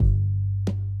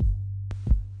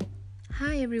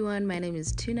Hi everyone, my name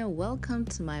is Tuna. Welcome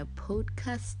to my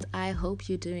podcast. I hope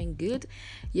you're doing good.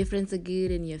 Your friends are good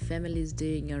and your family is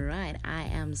doing alright. I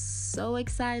am so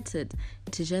excited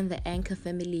to join the Anchor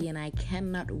family and I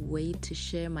cannot wait to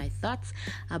share my thoughts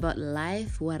about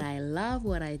life, what I love,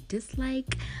 what I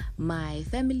dislike, my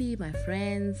family, my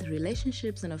friends,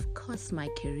 relationships, and of course my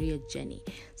career journey.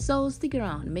 So stick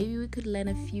around. Maybe we could learn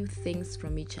a few things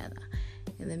from each other.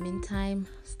 In the meantime,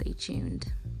 stay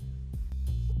tuned.